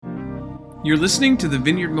You're listening to the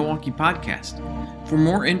Vineyard Milwaukee podcast. For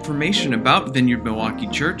more information about Vineyard Milwaukee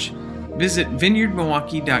Church, visit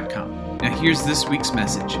vineyardmilwaukee.com. Now here's this week's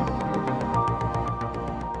message. So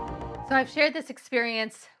I've shared this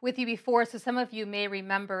experience with you before, so some of you may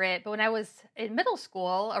remember it. But when I was in middle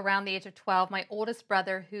school, around the age of 12, my oldest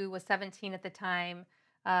brother, who was 17 at the time,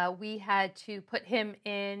 we had to put him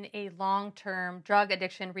in a long-term drug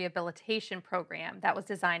addiction rehabilitation program that was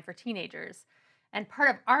designed for teenagers. And part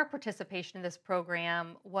of our participation in this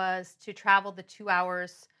program was to travel the 2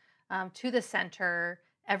 hours to the center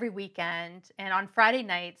every weekend. And on Friday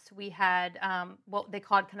nights, we had what they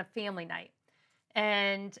called kind of family night.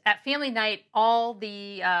 And at family night, all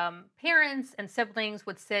the parents and siblings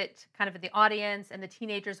would sit kind of in the audience, and the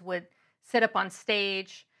teenagers would sit up on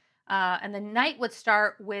stage. And the night would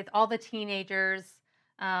start with all the teenagers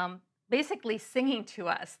basically singing to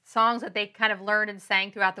us songs that they kind of learned and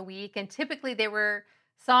sang throughout the week. And typically they were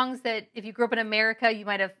songs that if you grew up in America, you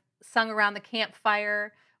might have sung around the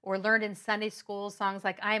campfire or learned in Sunday school, songs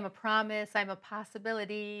like I Am a Promise, I'm a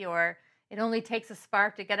Possibility, or It Only Takes a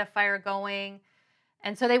Spark to Get a Fire Going.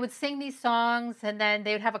 And so they would sing these songs, and then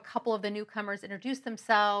they would have a couple of the newcomers introduce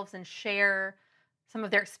themselves and share some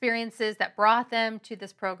of their experiences that brought them to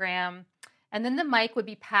this program. And then the mic would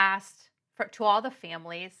be passed to all the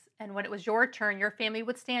families. And when it was your turn, your family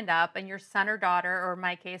would stand up, and your son or daughter, or in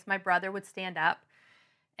my case, my brother, would stand up.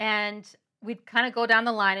 And we'd kind of go down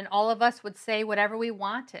the line, and all of us would say whatever we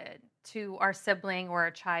wanted to our sibling or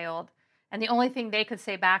a child. And the only thing they could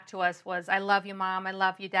say back to us was, I love you, Mom. I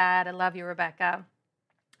love you, Dad. I love you, Rebecca.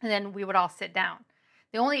 And then we would all sit down.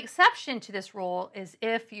 The only exception to this rule is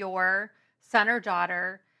if your son or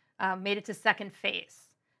daughter made it to second phase.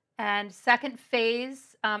 And second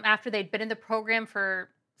phase, after they'd been in the program for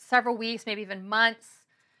several weeks, maybe even months,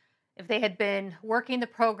 if they had been working the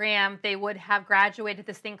program, they would have graduated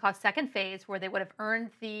this thing called second phase, where they would have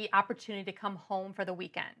earned the opportunity to come home for the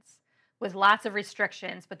weekends with lots of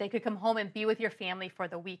restrictions, but they could come home and be with your family for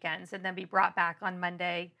the weekends and then be brought back on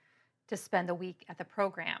Monday to spend the week at the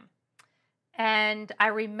program. And I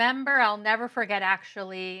remember, I'll never forget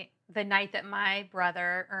actually, the night that my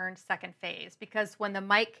brother earned second phase, because when the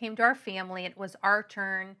mic came to our family, it was our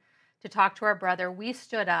turn to talk to our brother. We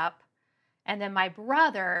stood up, and then my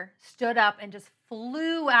brother stood up and just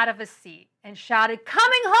flew out of his seat and shouted,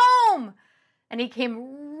 "Coming home!" And he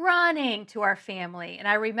came running to our family. And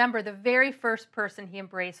I remember the very first person he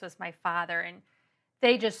embraced was my father, and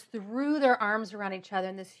they just threw their arms around each other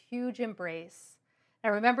in this huge embrace. I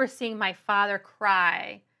remember seeing my father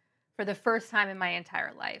cry for the first time in my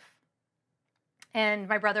entire life. And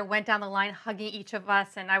my brother went down the line hugging each of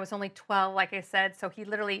us, and I was only 12, like I said, so he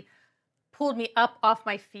literally pulled me up off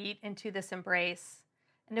my feet into this embrace.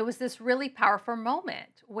 And it was this really powerful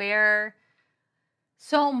moment where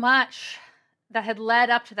so much that had led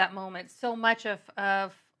up to that moment, so much of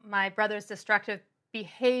my brother's destructive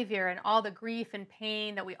behavior and all the grief and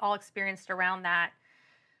pain that we all experienced around that,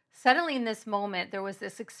 suddenly in this moment, there was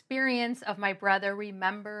this experience of my brother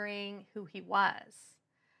remembering who he was,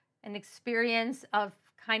 an experience of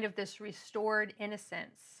kind of this restored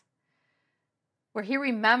innocence, where he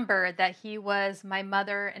remembered that he was my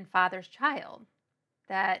mother and father's child,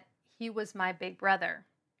 that he was my big brother.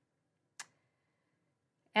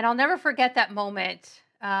 And I'll never forget that moment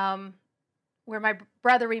where my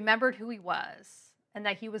brother remembered who he was and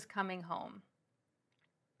that he was coming home.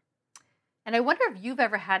 And I wonder if you've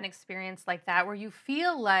ever had an experience like that, where you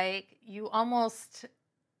feel like you almost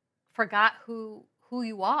forgot who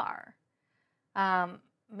you are.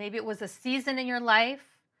 Maybe it was a season in your life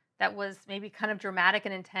that was maybe kind of dramatic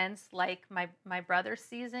and intense, like my brother's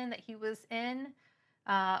season that he was in.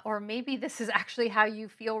 Or maybe this is actually how you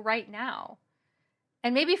feel right now.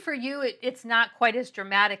 And maybe for you, it's not quite as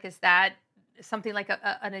dramatic as that, something like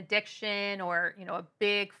an addiction or, a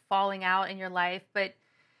big falling out in your life, but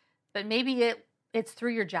maybe it's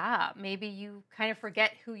through your job. Maybe you kind of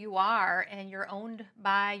forget who you are and you're owned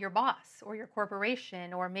by your boss or your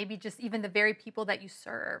corporation, or maybe just even the very people that you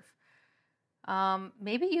serve.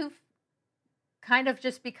 Maybe you've kind of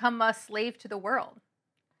just become a slave to the world.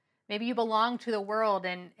 Maybe you belong to the world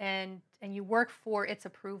and you work for its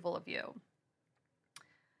approval of you.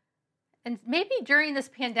 And maybe during this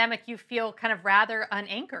pandemic, you feel kind of rather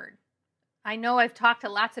unanchored. I know I've talked to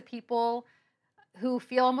lots of people who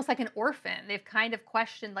feel almost like an orphan. They've kind of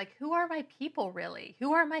questioned, like, who are my people really?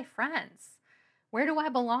 Who are my friends? Where do I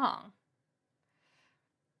belong?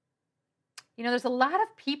 There's a lot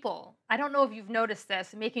of people, I don't know if you've noticed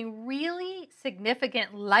this, making really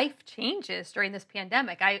significant life changes during this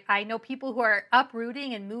pandemic. I know people who are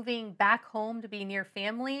uprooting and moving back home to be near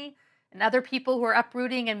family and other people who are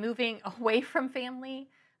uprooting and moving away from family.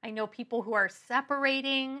 I know people who are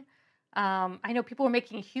separating. I know people who are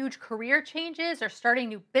making huge career changes or starting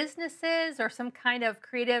new businesses or some kind of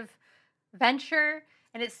creative venture.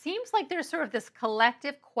 And it seems like there's sort of this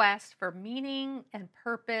collective quest for meaning and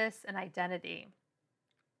purpose and identity.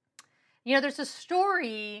 You know, there's a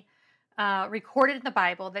story recorded in the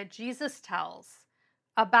Bible that Jesus tells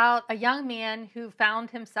about a young man who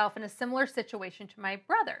found himself in a similar situation to my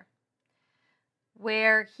brother,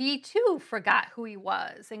 where he too forgot who he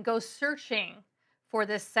was and goes searching for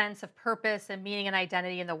this sense of purpose and meaning and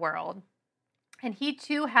identity in the world. And he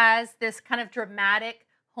too has this kind of dramatic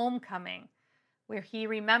homecoming where he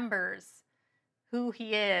remembers who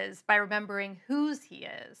he is by remembering whose he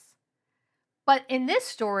is. But in this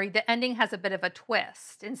story, the ending has a bit of a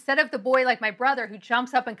twist. Instead of the boy like my brother who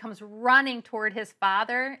jumps up and comes running toward his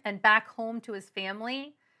father and back home to his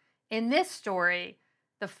family, in this story,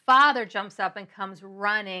 the father jumps up and comes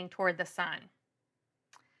running toward the son.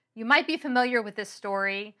 You might be familiar with this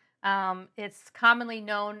story. It's commonly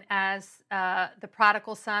known as the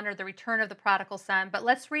prodigal son or the return of the prodigal son, but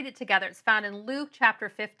let's read it together. It's found in Luke chapter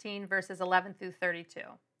 15, verses 11 through 32.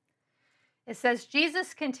 It says,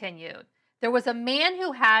 Jesus continued, "There was a man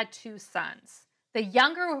who had 2 sons. The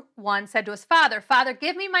younger one said to his father, 'Father,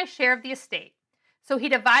 give me my share of the estate.' So he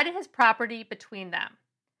divided his property between them.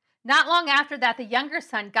 Not long after that, the younger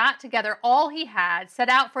son got together all he had, set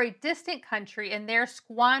out for a distant country, and there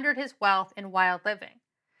squandered his wealth in wild living.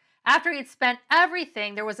 After he had spent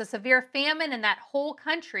everything, there was a severe famine in that whole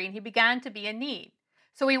country, and he began to be in need.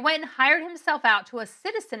 So he went and hired himself out to a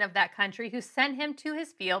citizen of that country who sent him to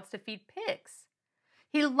his fields to feed pigs.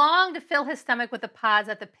 He longed to fill his stomach with the pods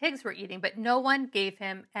that the pigs were eating, but no one gave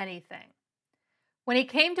him anything. When he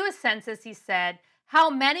came to his senses, he said, 'How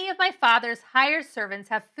many of my father's hired servants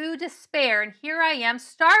have food to spare, and here I am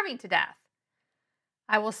starving to death?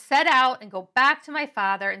 I will set out and go back to my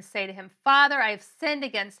father and say to him, Father, I have sinned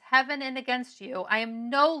against heaven and against you. I am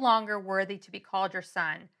no longer worthy to be called your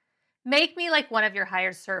son. Make me like one of your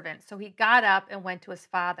hired servants.' So he got up and went to his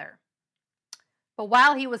father. But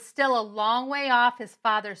while he was still a long way off, his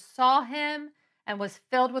father saw him and was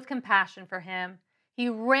filled with compassion for him. He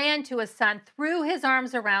ran to his son, threw his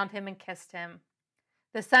arms around him, and kissed him.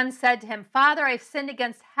 The son said to him, 'Father, I have sinned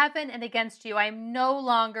against heaven and against you. I am no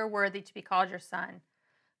longer worthy to be called your son.'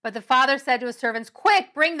 But the father said to his servants,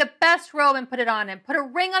 'Quick, bring the best robe and put it on him. Put a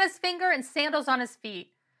ring on his finger and sandals on his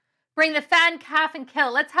feet. Bring the fattened calf and kill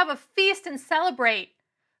it. Let's have a feast and celebrate.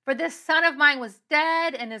 For this son of mine was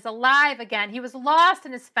dead and is alive again. He was lost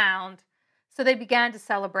and is found.' So they began to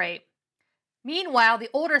celebrate. Meanwhile, the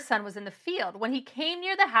older son was in the field. When he came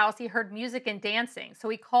near the house, he heard music and dancing. So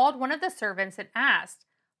he called one of the servants and asked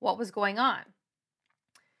what was going on.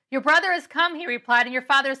 'Your brother has come,' he replied, 'and your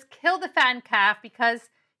father has killed the fattened calf because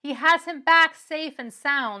he has him back safe and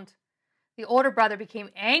sound.' The older brother became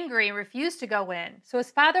angry and refused to go in. So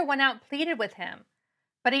his father went out and pleaded with him.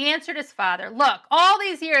 But he answered his father, 'Look, all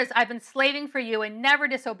these years I've been slaving for you and never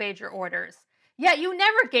disobeyed your orders. Yet you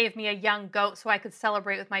never gave me a young goat so I could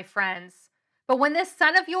celebrate with my friends. But when this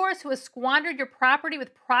son of yours who has squandered your property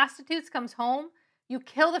with prostitutes comes home, you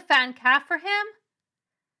kill the fattened calf for him?'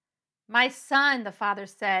 'My son,' the father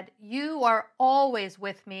said, 'you are always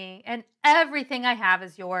with me, and everything I have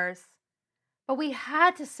is yours. But we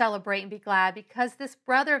had to celebrate and be glad because this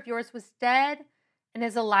brother of yours was dead and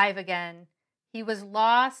is alive again. He was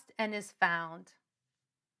lost and is found.'"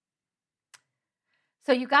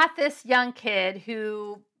 So you got this young kid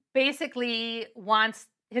who basically wants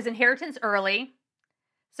his inheritance early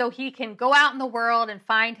so he can go out in the world and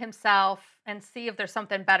find himself and see if there's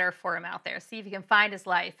something better for him out there, see if he can find his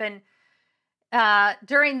life. And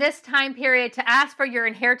during this time period, to ask for your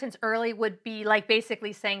inheritance early would be like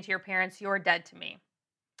basically saying to your parents, "You're dead to me.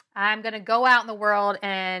 I'm going to go out in the world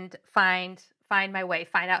and find my way,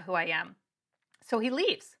 find out who I am." So he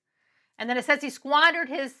leaves. And then it says he squandered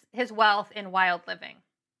his wealth in wild living.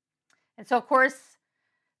 And so, of course,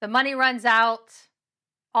 the money runs out.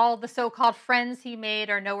 All the so-called friends he made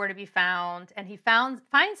are nowhere to be found. And he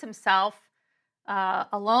finds himself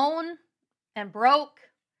alone and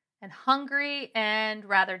broke and hungry and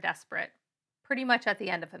rather desperate, pretty much at the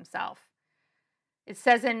end of himself. It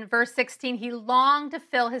says in verse 16, he longed to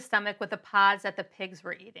fill his stomach with the pods that the pigs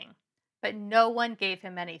were eating, but no one gave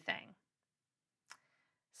him anything.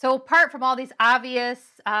 So apart from all these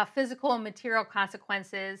obvious physical and material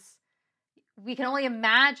consequences, we can only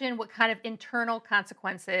imagine what kind of internal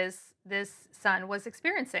consequences this son was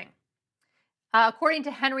experiencing. According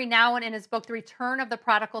to Henry Nouwen in his book, The Return of the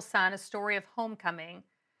Prodigal Son, A Story of Homecoming,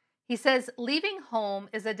 he says, leaving home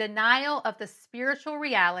is a denial of the spiritual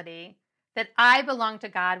reality that I belong to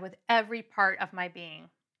God with every part of my being.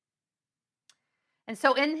 And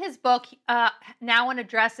so in his book, Nouwen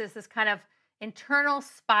addresses this kind of internal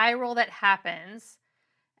spiral that happens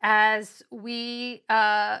as we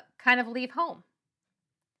kind of leave home.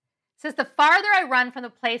 It says, the farther I run from the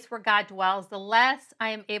place where God dwells, the less I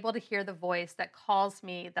am able to hear the voice that calls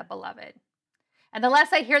me the beloved. And the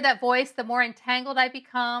less I hear that voice, the more entangled I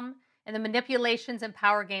become in the manipulations and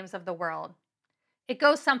power games of the world. It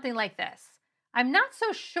goes something like this. I'm not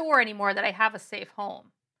so sure anymore that I have a safe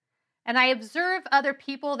home. And I observe other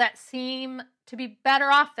people that seem to be better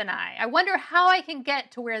off than I. I wonder how I can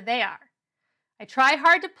get to where they are. I try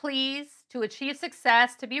hard to please, to achieve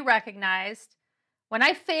success, to be recognized. When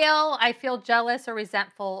I fail, I feel jealous or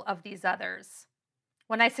resentful of these others.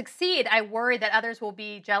 When I succeed, I worry that others will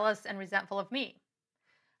be jealous and resentful of me.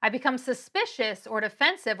 I become suspicious or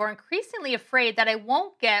defensive or increasingly afraid that I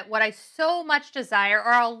won't get what I so much desire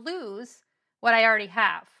or I'll lose what I already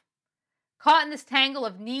have. Caught in this tangle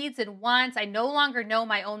of needs and wants, I no longer know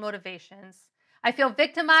my own motivations. I feel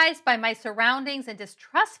victimized by my surroundings and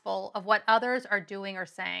distrustful of what others are doing or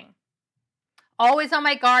saying. Always on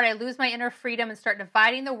my guard, I lose my inner freedom and start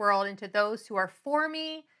dividing the world into those who are for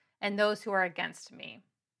me and those who are against me.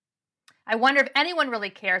 I wonder if anyone really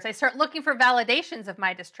cares. I start looking for validations of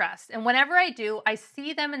my distrust. And whenever I do, I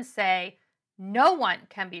see them and say, no one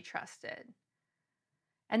can be trusted.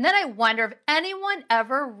 And then I wonder if anyone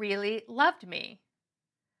ever really loved me.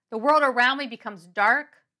 The world around me becomes dark.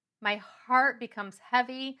 My heart becomes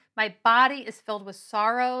heavy. My body is filled with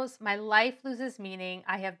sorrows. My life loses meaning.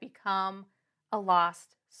 I have become a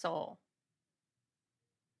lost soul.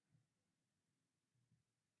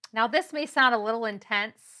 Now, this may sound a little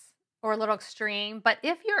intense or a little extreme, but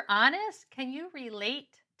if you're honest, can you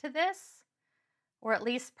relate to this? Or at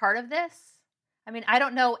least part of this? I mean, I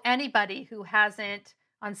don't know anybody who hasn't,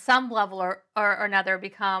 on some level or another,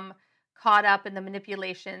 become caught up in the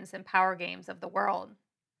manipulations and power games of the world.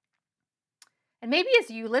 And maybe as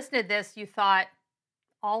you listened to this, you thought,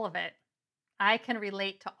 all of it. I can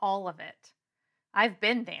relate to all of it. I've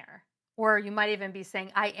been there. Or you might even be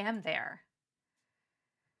saying, I am there.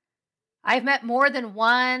 I've met more than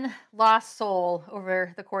one lost soul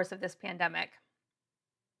over the course of this pandemic.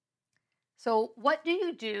 So what do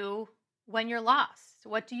you do when you're lost?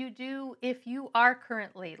 What do you do if you are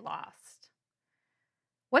currently lost?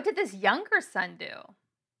 What did this younger son do?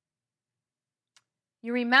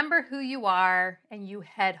 You remember who you are and you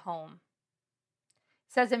head home.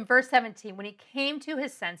 It says in verse 17, when he came to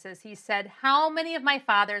his senses, he said, how many of my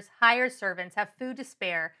father's hired servants have food to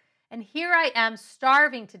spare? And here I am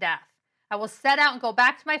starving to death. I will set out and go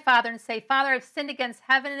back to my father and say, Father, I've sinned against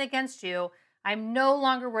heaven and against you. I'm no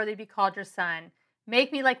longer worthy to be called your son.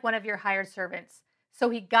 Make me like one of your hired servants. So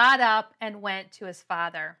he got up and went to his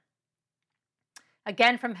father.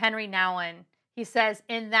 Again from Henry Nouwen, he says,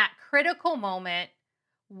 in that critical moment,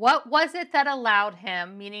 what was it that allowed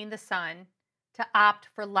him, meaning the son, to opt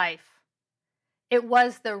for life? It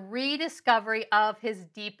was the rediscovery of his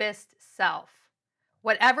deepest self.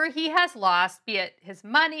 Whatever he has lost, be it his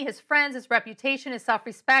money, his friends, his reputation, his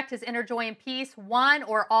self-respect, his inner joy and peace, one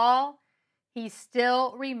or all, he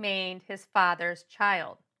still remained his father's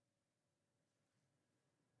child.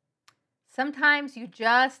 Sometimes you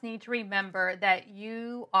just need to remember that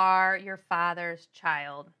you are your father's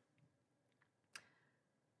child.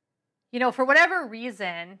 You know, for whatever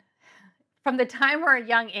reason, from the time we're a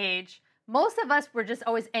young age, most of us were just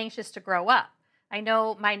always anxious to grow up. I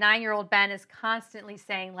know my 9-year-old Ben is constantly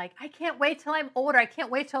saying, like, I can't wait till I'm older. I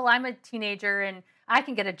can't wait till I'm a teenager and I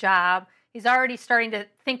can get a job. He's already starting to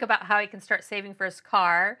think about how he can start saving for his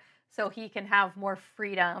car so he can have more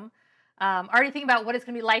freedom. Already thinking about what it's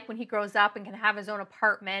going to be like when he grows up and can have his own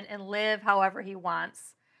apartment and live however he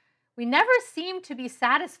wants. We never seem to be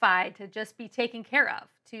satisfied to just be taken care of,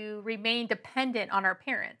 to remain dependent on our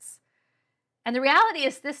parents. And the reality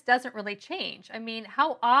is this doesn't really change. I mean,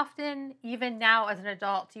 how often, even now as an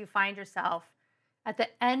adult, do you find yourself at the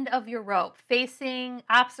end of your rope, facing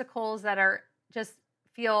obstacles that are just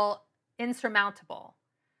feel insurmountable?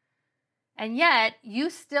 And yet,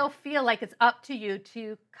 you still feel like it's up to you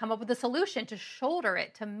to come up with a solution, to shoulder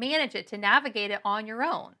it, to manage it, to navigate it on your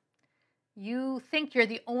own. You think you're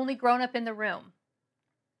the only grown-up in the room.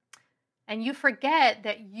 And you forget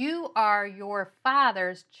that you are your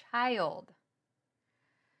father's child.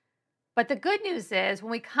 But the good news is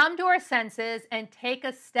when we come to our senses and take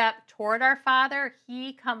a step toward our Father,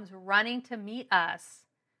 he comes running to meet us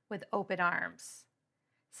with open arms.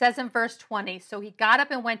 It says in verse 20, so he got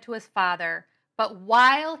up and went to his father. But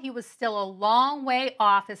while he was still a long way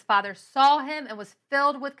off, his father saw him and was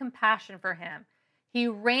filled with compassion for him. He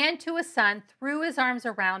ran to his son, threw his arms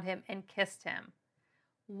around him, and kissed him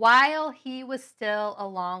while he was still a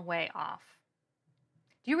long way off.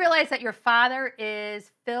 Do you realize that your Father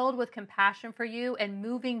is filled with compassion for you and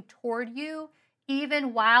moving toward you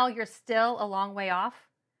even while you're still a long way off?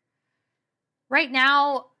 Right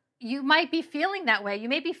now, you might be feeling that way. You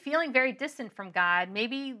may be feeling very distant from God.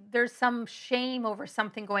 Maybe there's some shame over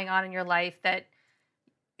something going on in your life that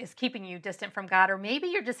is keeping you distant from God. Or maybe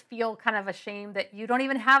you just feel kind of ashamed that you don't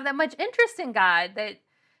even have that much interest in God, that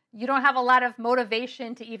you don't have a lot of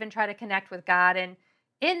motivation to even try to connect with God. And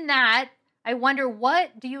in that, I wonder,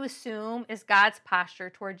 what do you assume is God's posture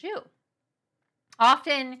towards you?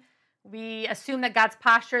 Often we assume that God's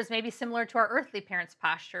posture is maybe similar to our earthly parents'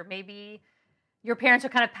 posture. Maybe your parents are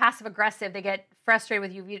kind of passive aggressive. They get frustrated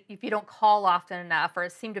with you if you don't call often enough or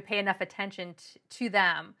seem to pay enough attention to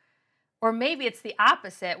them. Or maybe it's the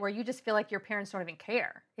opposite, where you just feel like your parents don't even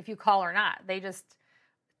care if you call or not. They just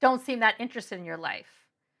don't seem that interested in your life.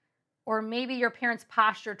 Or maybe your parents'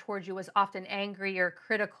 posture towards you was often angry or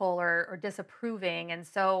critical or disapproving. And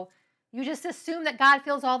so you just assume that God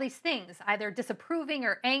feels all these things, either disapproving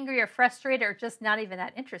or angry or frustrated or just not even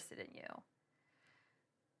that interested in you.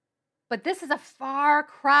 But this is a far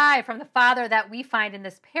cry from the Father that we find in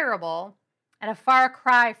this parable, and a far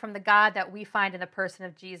cry from the God that we find in the person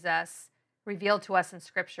of Jesus revealed to us in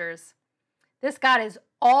scriptures. This God is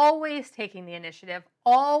always taking the initiative,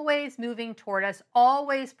 always moving toward us,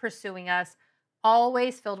 always pursuing us,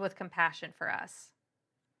 always filled with compassion for us.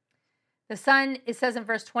 The son, it says in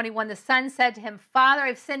verse 21, the son said to him, Father,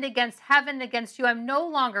 I've sinned against heaven and against you. I'm no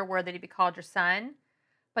longer worthy to be called your son.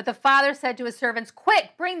 But the father said to his servants,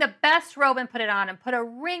 quick, bring the best robe and put it on him. Put a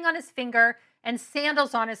ring on his finger and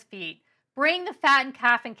sandals on his feet. Bring the fattened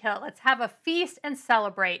calf and kill it. Let's have a feast and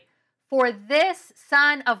celebrate. For this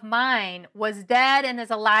son of mine was dead and is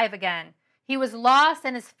alive again. He was lost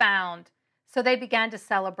and is found. So they began to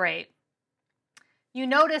celebrate. You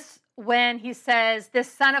notice when he says,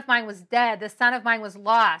 this son of mine was dead, this son of mine was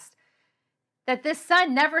lost, that this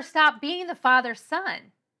son never stopped being the father's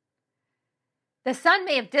son. The son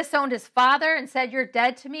may have disowned his father and said, you're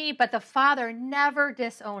dead to me, but the father never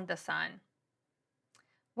disowned the son.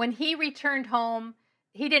 When he returned home,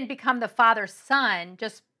 he didn't become the father's son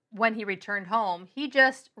just when he returned home. He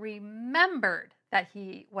just remembered that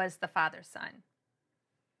he was the father's son.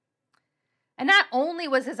 And not only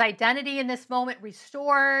was his identity in this moment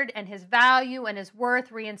restored and his value and his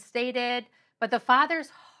worth reinstated, but the father's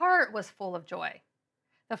heart was full of joy.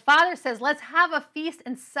 The father says, let's have a feast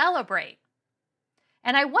and celebrate.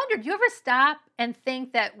 And I wondered, do you ever stop and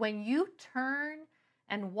think that when you turn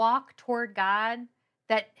and walk toward God,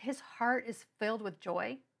 that his heart is filled with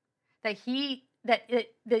joy? That you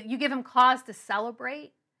give him cause to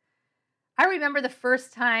celebrate? I remember the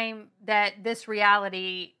first time that this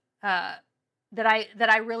reality, that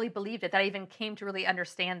I really believed it, that I even came to really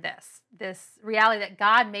understand this reality that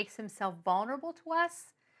God makes himself vulnerable to us,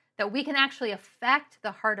 that we can actually affect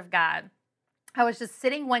the heart of God. I was just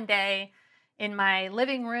sitting one day in my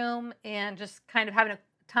living room and just kind of having a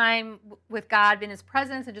time with God in his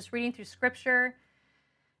presence and just reading through scripture.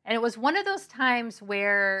 And it was one of those times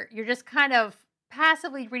where you're just kind of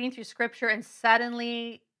passively reading through scripture and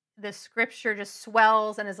suddenly the scripture just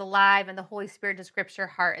swells and is alive and the Holy Spirit just grips your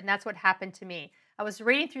heart. And that's what happened to me. I was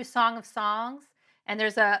reading through Song of Songs, and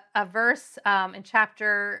there's a verse in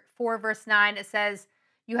chapter 4, verse 9. It says,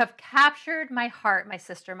 you have captured my heart, my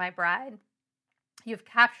sister, my bride. You've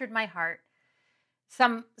captured my heart.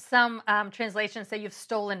 Some translations say you've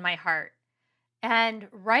stolen my heart. And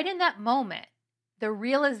right in that moment, the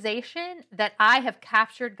realization that I have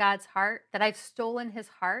captured God's heart, that I've stolen his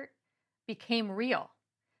heart, became real.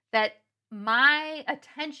 That my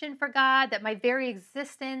attention for God, that my very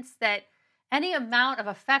existence, that any amount of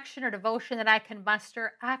affection or devotion that I can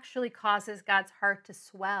muster actually causes God's heart to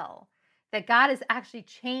swell. That God is actually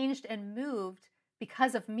changed and moved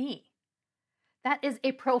because of me. That is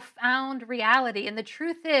a profound reality. And the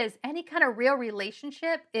truth is, any kind of real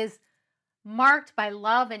relationship is marked by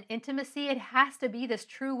love and intimacy. It has to be this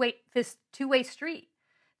two-way street.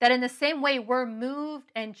 That in the same way we're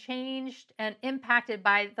moved and changed and impacted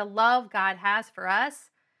by the love God has for us,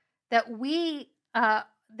 that we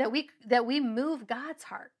move God's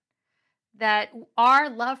heart. That our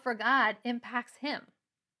love for God impacts him.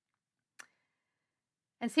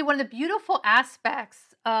 And see, one of the beautiful aspects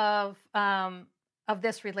of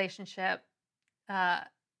this relationship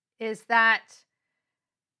is that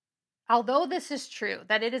although this is true,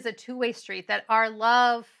 that it is a two-way street, that our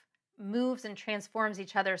love moves and transforms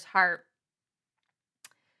each other's heart,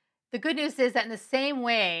 the good news is that in the same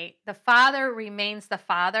way, the Father remains the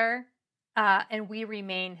Father, and we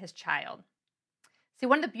remain his child. See,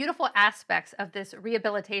 one of the beautiful aspects of this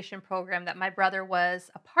rehabilitation program that my brother was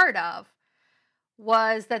a part of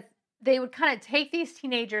was that they would kind of take these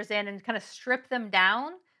teenagers in and kind of strip them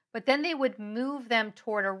down, but then they would move them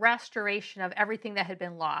toward a restoration of everything that had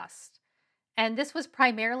been lost. And this was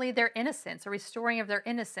primarily their innocence, a restoring of their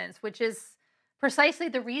innocence, which is precisely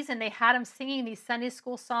the reason they had them singing these Sunday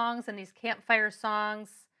school songs and these campfire songs,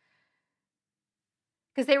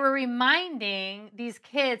 because they were reminding these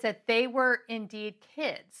kids that they were indeed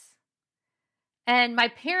kids. And my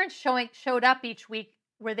parents showed up each week,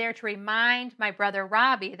 were there to remind my brother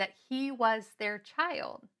Robbie that he was their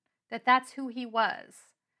child, that that's who he was.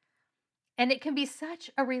 And it can be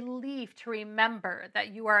such a relief to remember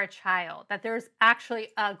that you are a child, that there's actually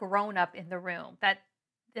a grown-up in the room, that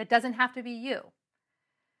it doesn't have to be you.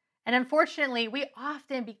 And unfortunately, we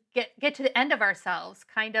often get to the end of ourselves,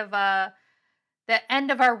 kind of the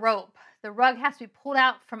end of our rope. The rug has to be pulled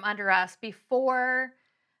out from under us before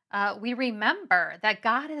we remember that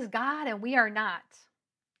God is God and we are not.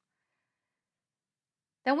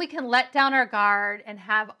 Then we can let down our guard and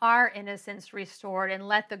have our innocence restored and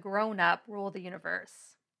let the grown-up rule the universe.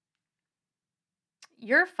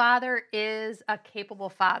 Your Father is a capable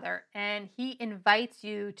Father, and he invites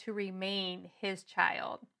you to remain his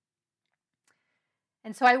child.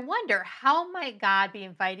 And so I wonder, how might God be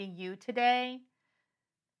inviting you today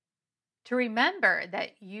to remember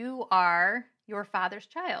that you are your Father's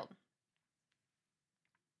child?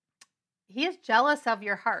 He is jealous of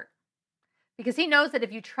your heart, because he knows that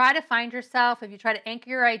if you try to find yourself, if you try to anchor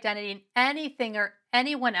your identity in anything or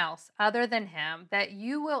anyone else other than him, that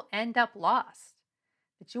you will end up lost,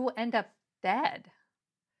 that you will end up dead.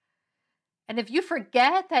 And if you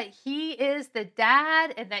forget that he is the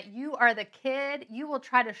dad and that you are the kid, you will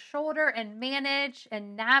try to shoulder and manage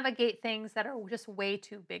and navigate things that are just way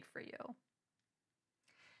too big for you.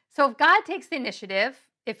 So if God takes the initiative,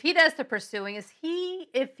 if he does the pursuing, if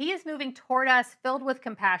he is moving toward us filled with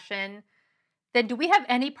compassion, then do we have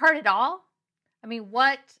any part at all? I mean,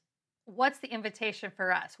 what's the invitation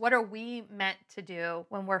for us? What are we meant to do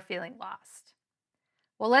when we're feeling lost?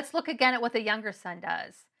 Well, let's look again at what the younger son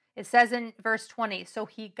does. It says in verse 20, so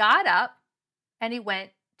he got up and he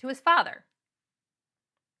went to his father.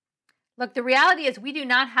 Look, the reality is we do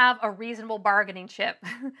not have a reasonable bargaining chip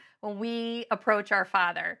when we approach our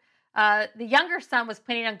father. The younger son was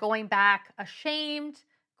planning on going back ashamed,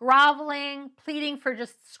 groveling, pleading for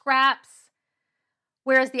just scraps.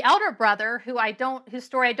 Whereas the elder brother, whose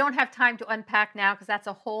story I don't have time to unpack now because that's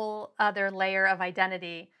a whole other layer of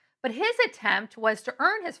identity, but his attempt was to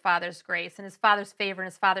earn his father's grace and his father's favor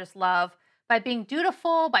and his father's love by being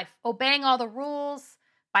dutiful, by obeying all the rules,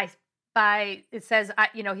 it says,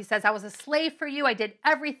 he says, I was a slave for you. I did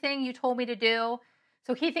everything you told me to do.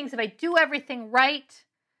 So he thinks if I do everything right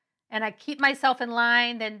and I keep myself in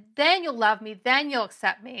line, then you'll love me, then you'll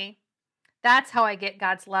accept me. That's how I get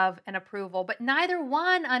God's love and approval. But neither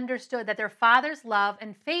one understood that their father's love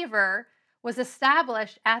and favor was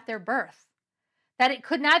established at their birth, that it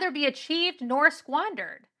could neither be achieved nor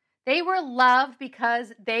squandered. They were loved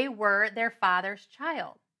because they were their father's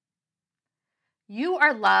child. You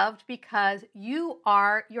are loved because you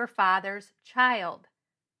are your father's child,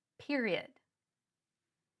 period.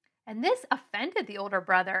 And this offended the older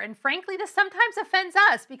brother. And frankly, this sometimes offends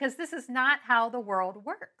us because this is not how the world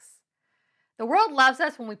works. The world loves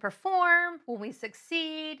us when we perform, when we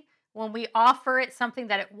succeed, when we offer it something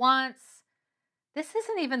that it wants. This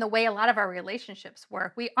isn't even the way a lot of our relationships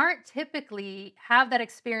work. We aren't typically have that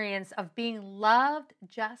experience of being loved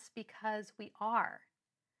just because we are.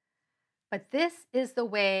 But this is the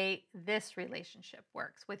way this relationship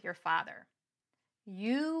works with your father.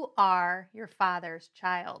 You are your father's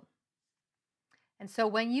child. And so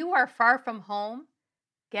when you are far from home,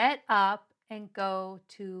 get up and go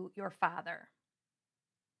to your father,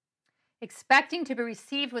 expecting to be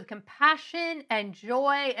received with compassion and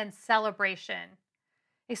joy and celebration,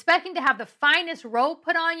 expecting to have the finest robe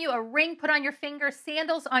put on you, a ring put on your finger,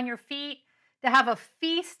 sandals on your feet, to have a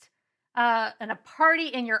feast and a party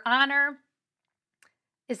in your honor.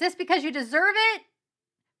 Is this because you deserve it?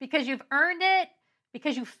 Because you've earned it?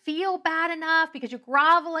 Because you feel bad enough? Because you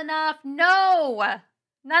grovel enough? No,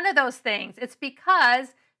 none of those things. It's because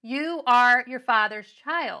you are your father's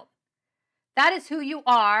child. That is who you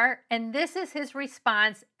are, and this is his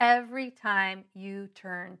response every time you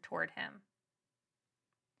turn toward him.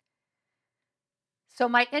 So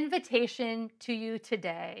my invitation to you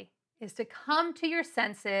today is to come to your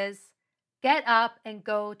senses, get up and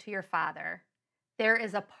go to your father. There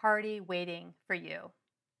is a party waiting for you.